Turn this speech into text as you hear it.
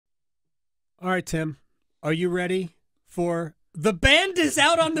All right, Tim, are you ready for the band is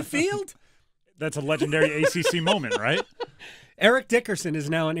out on the field? That's a legendary ACC moment, right? Eric Dickerson is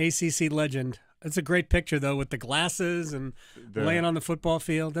now an ACC legend. It's a great picture, though, with the glasses and laying on the football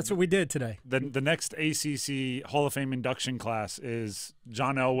field. That's what we did today. The next ACC Hall of Fame induction class is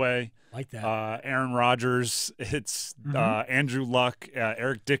John Elway. Like that. Aaron Rodgers. It's Andrew Luck,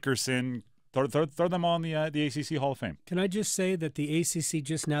 Eric Dickerson. Throw them all in the ACC Hall of Fame. Can I just say that the ACC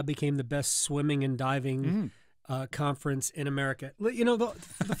just now became the best swimming and diving conference in America? You know,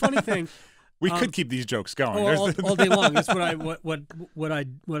 the funny thing. We could keep these jokes going all day long. That's what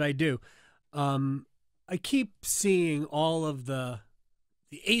I do. I keep seeing all of the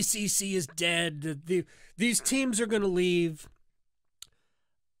ACC is dead. These teams are going to leave.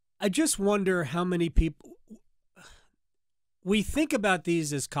 I just wonder how many people. We think about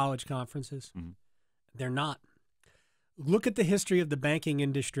these as college conferences. They're not. Look at the history of the banking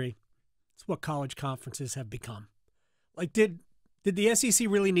industry. It's what college conferences have become. Like, did the SEC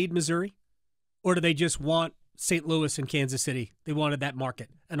really need Missouri? Or do they just want St. Louis and Kansas City? They wanted that market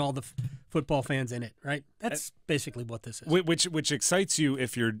and all the football fans in it, right? That's basically what this is. Which excites you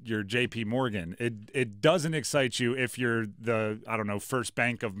if you're J.P. Morgan. It doesn't excite you if you're the, I don't know, First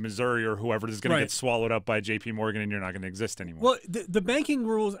Bank of Missouri or whoever is going to get swallowed up by J.P. Morgan and you're not going to exist anymore. Well, the banking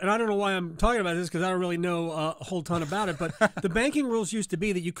rules, and I don't know why I'm talking about this because I don't really know a whole ton about it, but the banking rules used to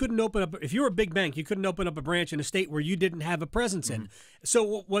be that you couldn't open up, if you were a big bank, you couldn't open up a branch in a state where you didn't have a presence in.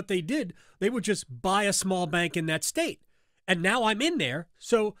 So what they did, they would just buy a small bank in that state. And now I'm in there.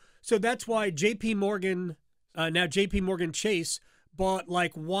 So that's why J.P. Morgan, now J.P. Morgan Chase, bought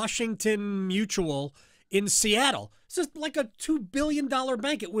like Washington Mutual in Seattle. It's just like a $2 billion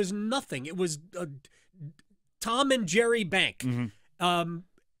bank. It was nothing. It was a Tom and Jerry Bank.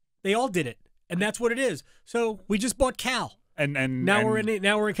 They all did it, and that's what it is. So we just bought Cal, and now we're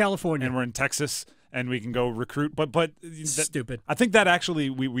in California, and we're in Texas, and we can go recruit. But stupid. I think that actually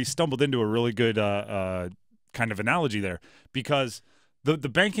we stumbled into a really good kind of analogy there, because the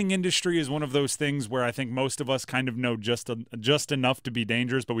banking industry is one of those things where I think most of us kind of know just enough to be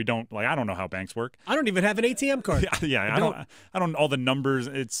dangerous, but we don't. Like, I don't know how banks work. I don't even have an ATM card. I don't all the numbers.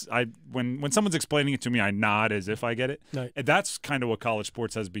 When someone's explaining it to me, I nod as if I get it. Right. And that's kind of what college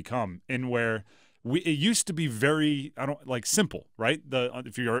sports has become, in where it used to be very simple, right?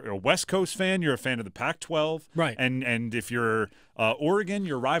 If you're a West Coast fan, you're a fan of the Pac-12, right? And if you're Oregon,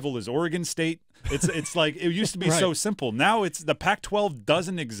 your rival is Oregon State. It's like it used to be so simple. Now it's the Pac-12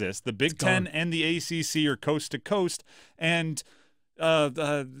 doesn't exist. The Big Ten and the ACC are coast to coast, and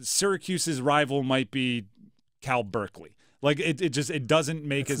Syracuse's rival might be Cal Berkeley. Like it doesn't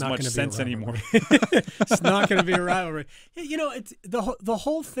make as much sense anymore. It's not going to be a rivalry. You know, it's the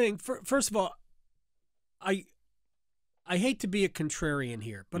whole thing. First of all, I hate to be a contrarian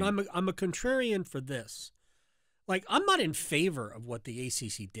here, but I'm a contrarian for this. Like, I'm not in favor of what the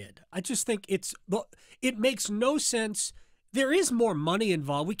ACC did. I just think it makes no sense. There is more money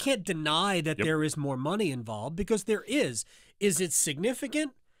involved. We can't deny that there is more money involved, because there is. Is it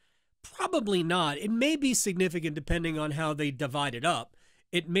significant? Probably not. It may be significant depending on how they divide it up.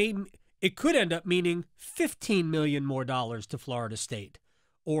 It could end up meaning $15 million more to Florida State,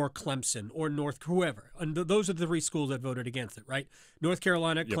 or Clemson, or whoever. And those are the three schools that voted against it, right? North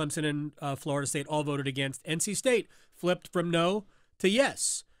Carolina, Clemson, and Florida State all voted against. NC State flipped from no to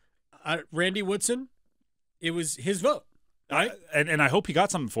yes. Randy Woodson, it was his vote, right? And I hope he got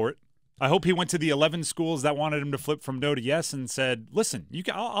something for it. I hope he went to the 11 schools that wanted him to flip from no to yes and said, listen,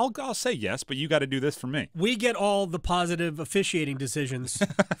 I'll say yes, but you got to do this for me. We get all the positive officiating decisions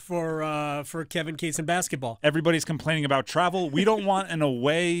for Kevin Case in basketball. Everybody's complaining about travel. We don't want an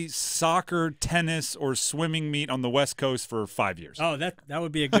away soccer, tennis, or swimming meet on the West Coast for 5 years. Oh, that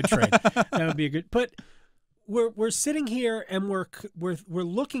would be a good trade. That would be a good. But we're sitting here and we're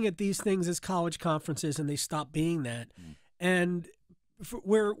looking at these things as college conferences, and they stop being that. And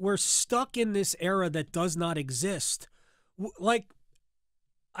we're stuck in this era that does not exist. Like,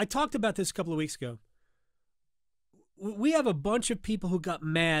 I talked about this a couple of weeks ago. We have a bunch of people who got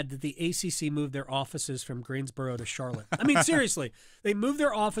mad that the ACC moved their offices from Greensboro to Charlotte. I mean, seriously, they moved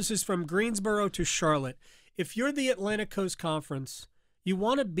their offices from Greensboro to Charlotte. If you're the Atlantic Coast Conference, you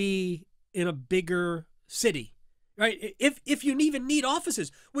want to be in a bigger city, right? If you even need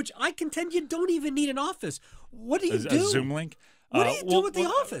offices, which I contend you don't even need an office. What do you do? A Zoom link? What do you do with the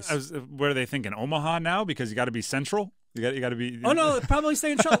office? What are they thinking? Omaha now, because you got to be central. You got to be. Oh no, probably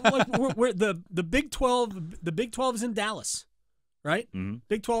stay in Charlotte. Like, we're the Big 12. The Big 12 is in Dallas, right?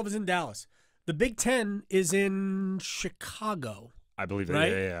 Big 12 is in Dallas. The Big 10 is in Chicago. I believe that.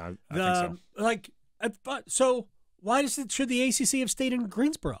 Right? Yeah, I think so. Like, so should the ACC have stayed in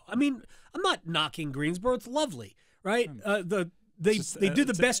Greensboro? I mean, I'm not knocking Greensboro. It's lovely, right? They do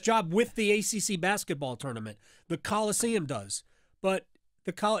the best job with the ACC basketball tournament. The Coliseum does, but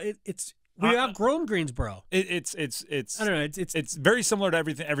we've outgrown Greensboro. It's I don't know. It's very similar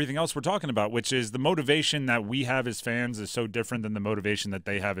to everything else we're talking about, which is the motivation that we have as fans is so different than the motivation that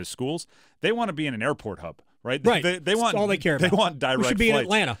they have as schools. They want to be in an airport hub, right? Right. They want That's all they care about. They want direct We should be flights. in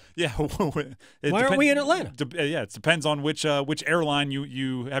Atlanta. Yeah. Why aren't we in Atlanta? Yeah, it depends on which airline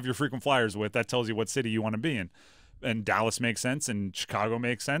you have your frequent flyers with. That tells you what city you want to be in. And Dallas makes sense, and Chicago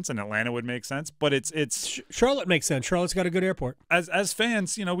makes sense, and Atlanta would make sense. But it's Charlotte makes sense. Charlotte's got a good airport. As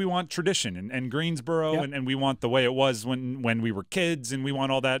fans, we want tradition and Greensboro, Yep. and we want the way it was when we were kids, and we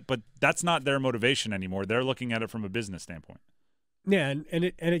want all that. But that's not their motivation anymore. They're looking at it from a business standpoint. Yeah,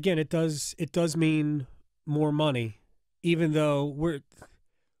 and again, it does mean more money, even though we're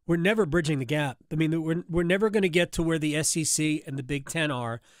never bridging the gap. I mean, we're never going to get to where the SEC and the Big Ten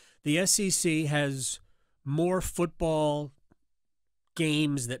are. The SEC has more football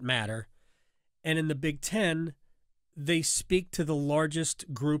games that matter, and in the Big Ten, they speak to the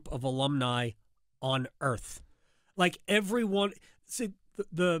largest group of alumni on earth. Like everyone, see,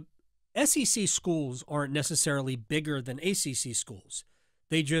 the SEC schools aren't necessarily bigger than ACC schools.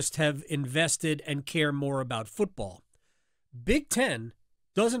 They just have invested and care more about football. Big Ten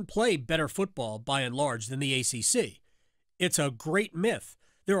doesn't play better football by and large than the ACC. It's a great myth.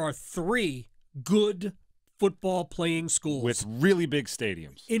 There are 3 good football playing schools with really big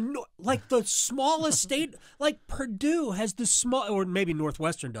stadiums. In like the smallest state, like Purdue has the small, or maybe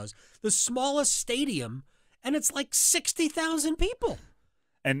Northwestern does, the smallest stadium, and it's like 60,000 people.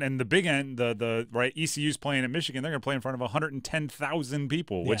 And the big end, the right, ECU's playing at Michigan. They're going to play in front of 110,000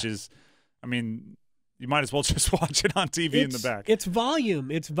 people, which is, I mean, you might as well just watch it on TV in the back. It's volume.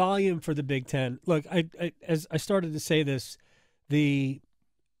 It's volume for the Big Ten. Look, as I started to say this,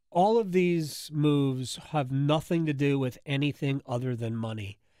 all of these moves have nothing to do with anything other than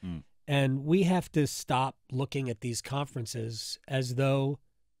money. And we have to stop looking at these conferences as though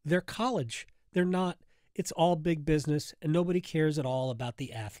they're college. They're not. It's all big business, and nobody cares at all about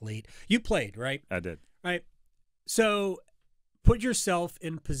the athlete. You played, right? I did. Right. So put yourself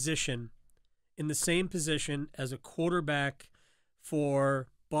in the same position as a quarterback for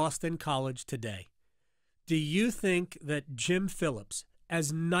Boston College today. Do you think that Jim Phillips,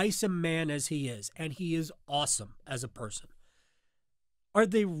 as nice a man as he is, and he is awesome as a person, are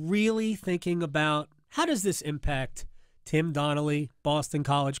they really thinking about how does this impact Tim Donnelly, Boston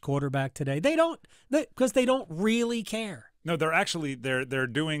College quarterback today? They don't, because they don't really care. No, they're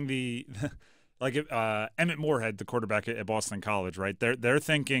doing the like Emmett Morehead, the quarterback at Boston College, right? They're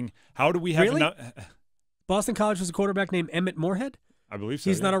thinking, how do we have enough? Boston College has a quarterback named Emmett Morehead? I believe so.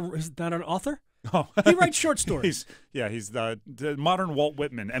 He's not an author? Oh. He writes short stories. He's the modern Walt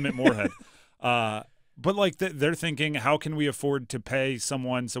Whitman, Emmett Morehead. But like they're thinking, how can we afford to pay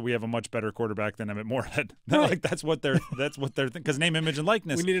someone so we have a much better quarterback than Emmett Morehead? Right. Like that's what they're thinking. Because name, image, and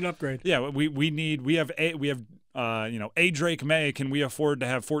likeness. We need an upgrade. Yeah, we have a Drake May. Can we afford to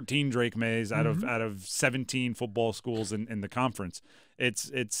have 14 Drake Mays out of 17 football schools in the conference?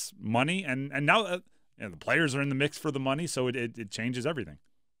 It's money, and now the players are in the mix for the money, so it changes everything.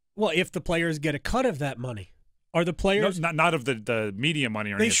 Well, if the players get a cut of that money, are the players not of the media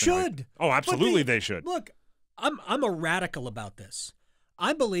money or they anything? Should. Like, oh, absolutely, they should. Look, I'm a radical about this.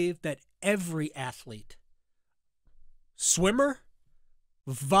 I believe that every athlete, swimmer,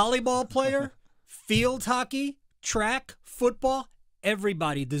 volleyball player, field hockey, track, football,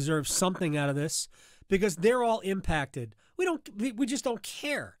 everybody deserves something out of this because they're all impacted. We just don't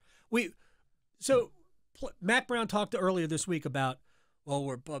care. Mac Brown talked earlier this week about,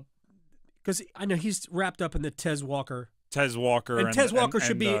 because I know he's wrapped up in the Tez Walker. Tez Walker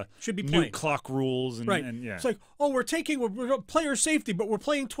should be playing. New clock rules and yeah. It's like, we're player safety, but we're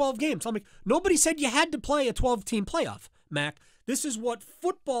playing 12 games. I'm like, nobody said you had to play a 12-team playoff, Mac. This is what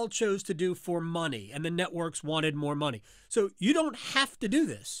football chose to do for money, and the networks wanted more money. So you don't have to do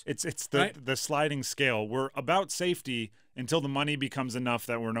this. It's the sliding scale. We're about safety until the money becomes enough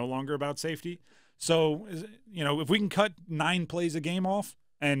that we're no longer about safety. So, if we can cut 9 plays a game off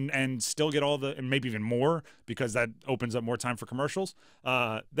and still get and maybe even more because that opens up more time for commercials,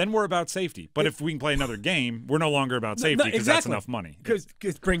 then we're about safety. But if we can play another game, we're no longer about safety because that's enough money. Because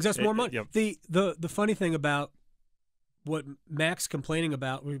it brings us more money. Yep. The funny thing about what Mac's complaining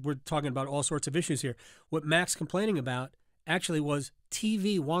about, we're talking about all sorts of issues here. What Mac's complaining about actually was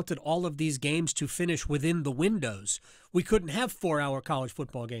TV wanted all of these games to finish within the windows. We couldn't have 4-hour college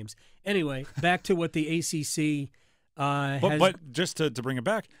football games. Anyway, back to what the ACC has. But just to bring it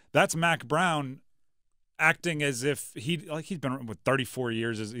back, that's Mac Brown acting as if he's been with 34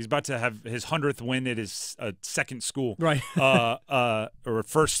 years. He's about to have his 100th win at his second school, Right. or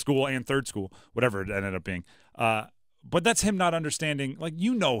first school and third school, whatever it ended up being. But that's him not understanding. Like,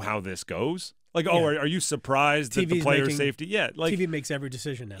 you know how this goes. Like, oh, are you surprised that the player safety? Yeah, like TV makes every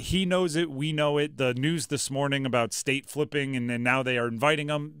decision now. He knows it. We know it. The news this morning about state flipping, and then now they are inviting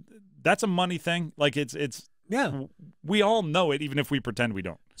him. That's a money thing. Like, it's yeah. We all know it, even if we pretend we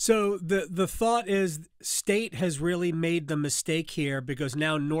don't. So the thought is state has really made the mistake here because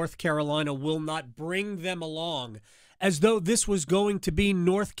now North Carolina will not bring them along, as though this was going to be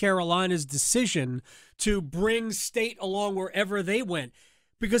North Carolina's decision to bring state along wherever they went.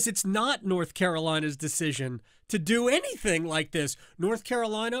 Because it's not North Carolina's decision to do anything like this. North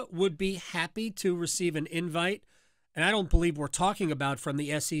Carolina would be happy to receive an invite, and I don't believe we're talking about from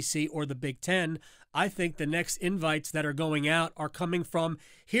the SEC or the Big Ten. I think the next invites that are going out are coming from,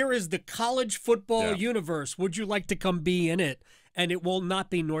 here is the college football universe. Would you like to come be in it? And it will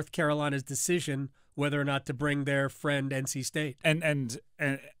not be North Carolina's decision whether or not to bring their friend NC State. And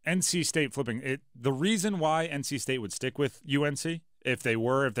NC State flipping it. The reason why NC State would stick with UNC, if they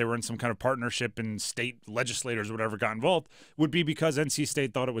were in some kind of partnership and state legislators or whatever got involved, would be because NC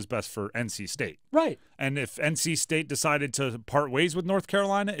State thought it was best for NC State. Right. And if NC State decided to part ways with North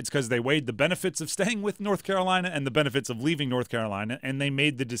Carolina, it's because they weighed the benefits of staying with North Carolina and the benefits of leaving North Carolina, and they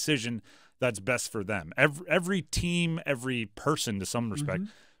made the decision that's best for them. Every team, every person to some respect,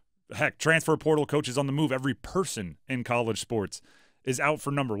 heck, transfer portal coaches on the move, every person in college sports is out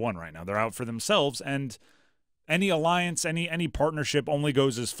for number one right now. They're out for themselves, and any alliance, any partnership only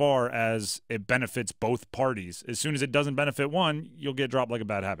goes as far as it benefits both parties. As soon as it doesn't benefit one, you'll get dropped like a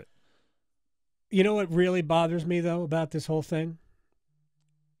bad habit. You know what really bothers me, though, about this whole thing?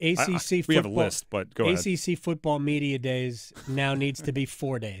 ACC football. We have a list, but go ahead. ACC football media days now needs to be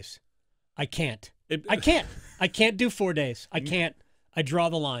 4 days. I can't. I can't do 4 days. I can't. I draw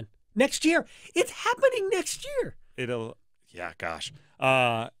the line. Next year. It's happening next year. Yeah, gosh.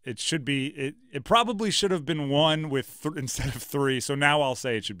 It should be. It probably should have been one with instead of 3. So now I'll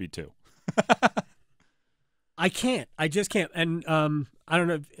say it should be 2. I can't. I just can't. And I don't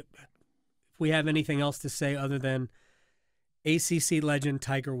know if we have anything else to say other than ACC legend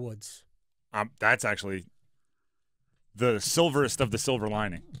Tiger Woods. That's actually the silverest of the silver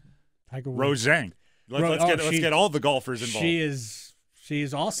lining. Tiger Woods. Rose Zhang. Let's get all the golfers involved. She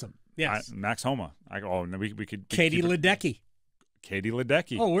is awesome. Yes. Max Homa. We could. Katie Ledecky. Katie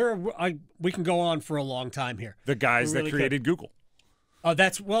Ledecky. Oh, we can go on for a long time here. The guys that created Google. Oh,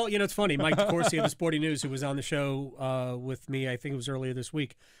 it's funny. Mike DeCourcy of the Sporting News, who was on the show with me, I think it was earlier this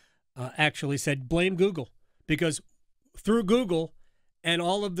week, actually said, blame Google. Because through Google and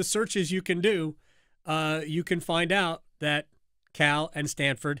all of the searches you can do, you can find out that Cal and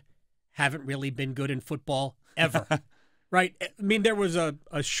Stanford haven't really been good in football ever. Right? I mean, there was a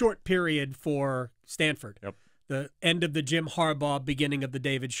short period for Stanford. Yep. The end of the Jim Harbaugh, beginning of the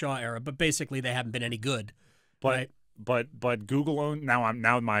David Shaw era, but basically they haven't been any good. But Google owns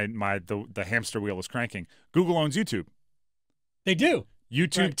the hamster wheel is cranking. Google owns YouTube. They do.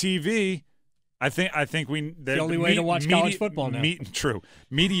 YouTube TV. I think it's the only way to watch college football now. True.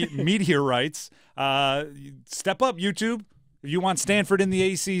 Media rights. Step up, YouTube. If you want Stanford in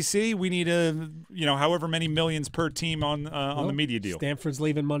the ACC, we need however many millions per team on the media deal. Stanford's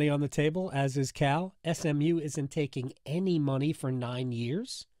leaving money on the table, as is Cal. SMU isn't taking any money for 9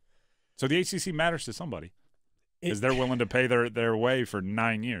 years. So the ACC matters to somebody, because they're willing to pay their way for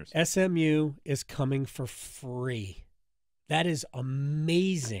 9 years. SMU is coming for free. That is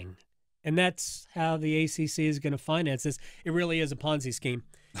amazing. And that's how the ACC is going to finance this. It really is a Ponzi scheme.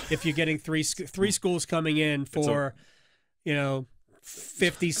 If you're getting three schools coming in for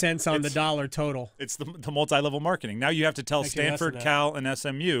 50 cents on the dollar total. It's the multi-level marketing. Now you have to tell Stanford, Cal, and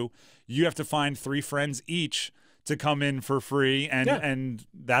SMU, you have to find 3 friends each to come in for free, and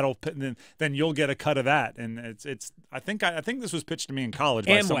that'll then you'll get a cut of that. And it's I think this was pitched to me in college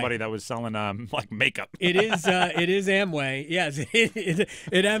by somebody that was selling like makeup. It is Amway. Yes,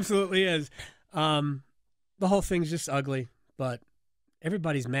 it absolutely is. The whole thing's just ugly, but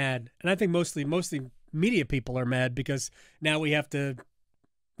everybody's mad, and I think mostly media people are mad because now we have to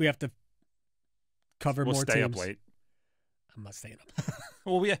cover more teams. We'll stay up late. I'm not staying up.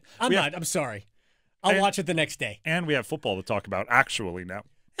 Well, I'm sorry. I'll watch it the next day. And we have football to talk about actually now.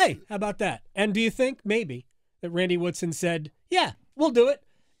 Hey, how about that? And do you think maybe that Randy Woodson said, yeah, we'll do it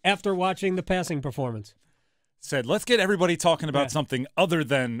after watching the passing performance? Said, let's get everybody talking about something other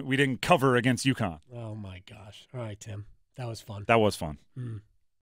than we didn't cover against UConn. Oh, my gosh. All right, Tim. That was fun. That was fun.